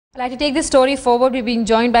I'd like to take this story forward. We're being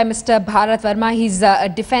joined by Mr. Bharat Verma. He's a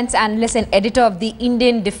defense analyst and editor of the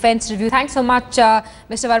Indian Defense Review. Thanks so much,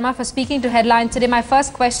 Mr. Verma, for speaking to Headlines today. My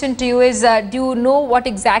first question to you is, do you know what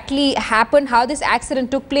exactly happened, how this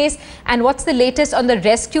accident took place, and what's the latest on the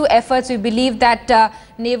rescue efforts? We believe that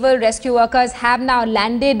naval rescue workers have now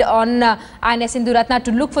landed on INS Sindhuratna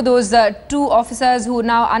to look for those two officers who are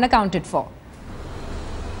now unaccounted for.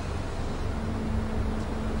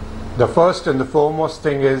 The first and the foremost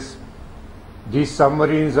thing is these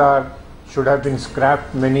submarines should have been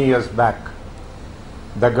scrapped many years back.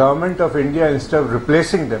 The government of India, instead of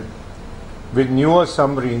replacing them with newer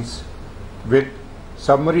submarines,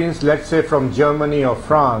 let's say from Germany or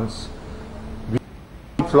France, we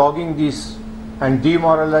are flogging these and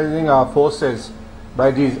demoralizing our forces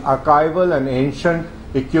by these archival and ancient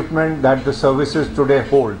equipment that the services today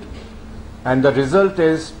hold. And the result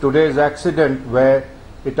is today's accident, where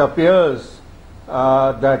it appears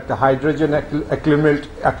that the hydrogen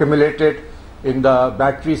accumulated in the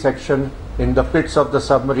battery section in the pits of the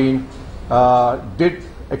submarine did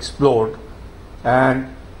explode, and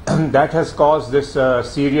that has caused this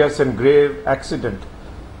serious and grave accident.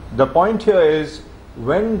 The point here is,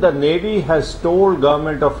 when the Navy has told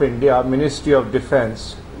Government of India, Ministry of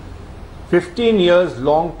Defence, 15 years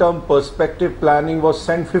long-term perspective planning was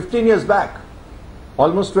sent 15 years back,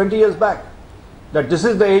 almost 20 years back, that this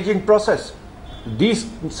is the aging process. These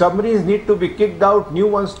submarines need to be kicked out, new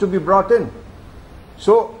ones to be brought in.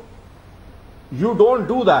 So you don't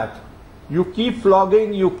do that. You keep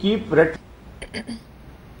flogging, you keep...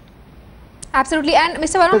 Absolutely. And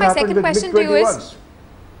Mr. Verma, my second question to you is...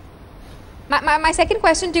 My second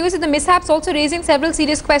question to you is that the mishap's also raising several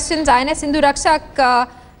serious questions. INS Sindhuratna,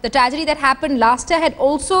 the tragedy that happened last year, had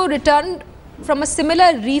also returned from a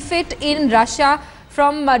similar refit in Russia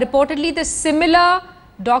from reportedly the similar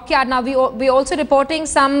dockyard. Now we're also reporting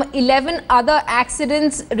some 11 other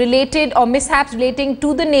accidents related or mishaps relating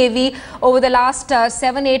to the Navy over the last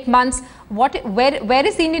 7-8 months. Where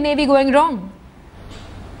is the Indian Navy going wrong?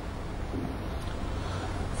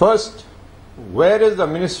 First, where is the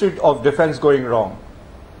Ministry of Defence going wrong?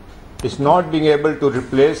 It's not being able to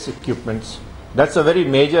replace equipments. That's a very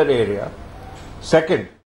major area. Second,